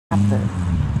it.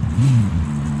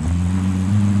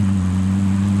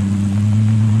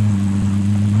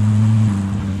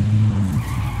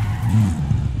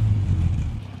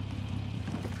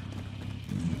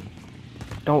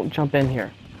 Don't jump in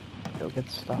here. You'll get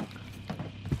stuck.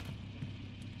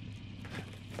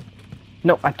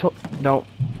 No, I told. Don't.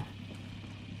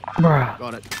 Bruh.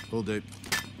 Got it. Will do.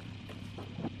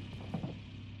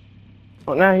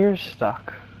 Well, now you're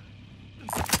stuck.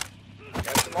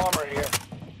 Got some armor here.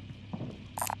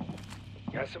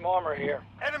 Got some armor here.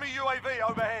 Enemy UAV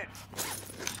overhead.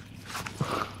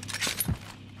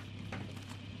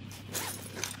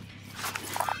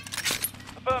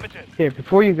 Affirmative. Here,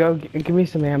 before you go, give me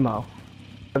some ammo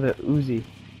for the Uzi.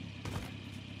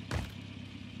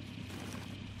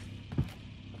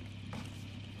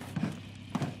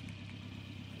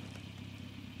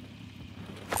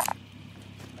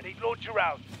 I need launcher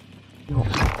rounds. No.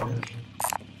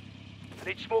 I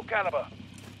need small caliber.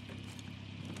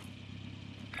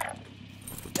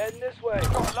 Heading this way.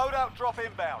 Got a loadout drop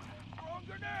inbound. Wrong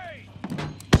grenade.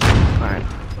 Alright.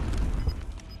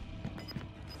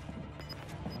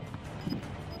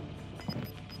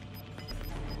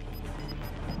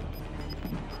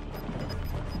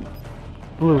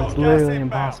 Blue, it's literally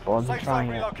impossible. I've been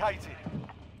trying it.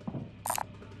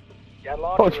 Got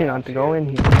launcher Told you not rounds to go here. in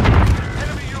here.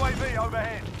 Enemy UAV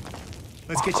overhead.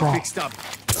 Let's get you fixed up.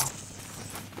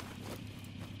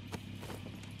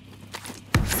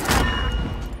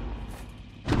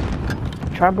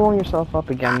 Try blowing yourself up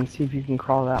again and see if you can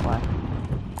crawl that way.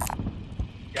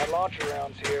 Got launcher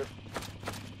rounds here.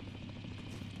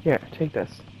 Here, take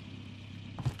this.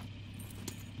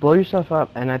 Blow yourself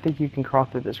up, and I think you can crawl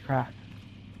through this crack.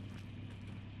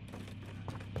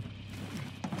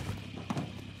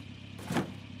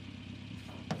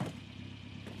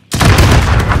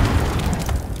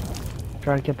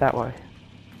 Try to get that way.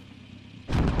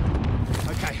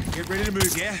 Okay, get ready to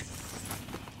move, yeah?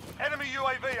 Enemy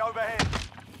UAV overhead.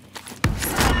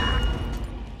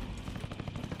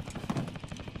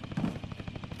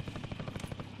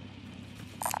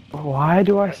 Why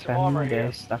do I Got some spend armor my day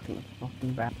here. stuck in the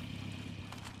fucking back?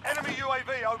 Enemy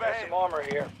UAV Got overhead. some armor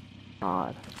here.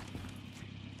 God.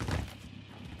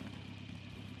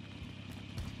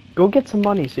 Go get some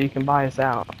money so you can buy us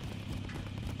out.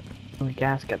 When the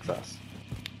gas gets us.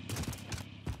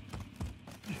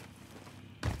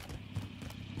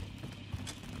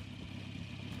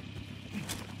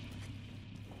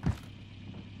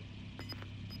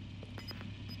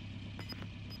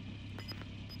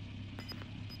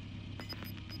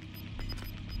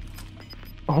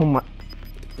 Oh my.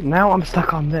 Now I'm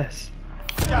stuck on this.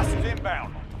 Gas is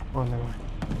inbound. Oh, never mind.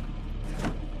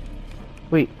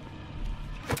 Wait.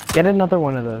 Get another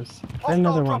one of those. Get Hostile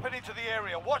another one. dropping into the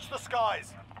area. Watch the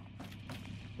skies.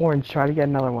 Orange, try to get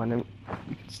another one and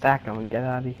you can stack them and get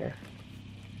out of here.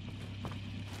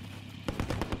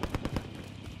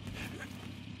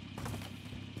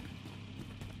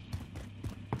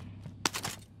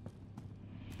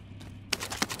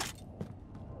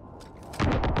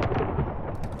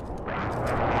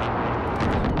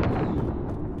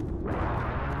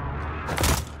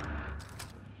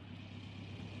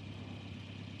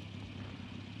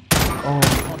 Oh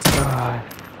my god.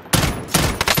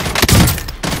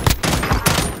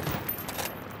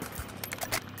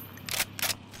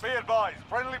 Be advised.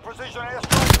 Friendly precision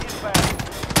airstrike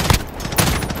inbound.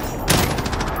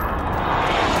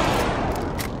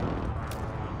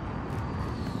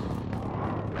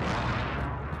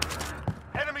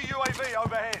 Enemy UAV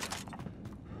overhead.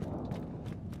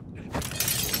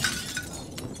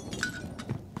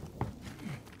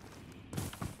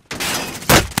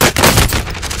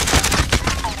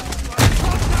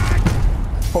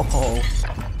 Oh.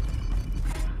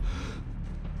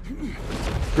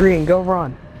 Green, go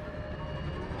run.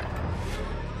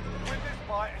 Win this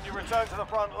fight and you return to the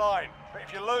front line. But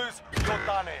if you lose, you're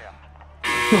done here.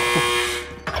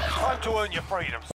 Time to earn your freedom.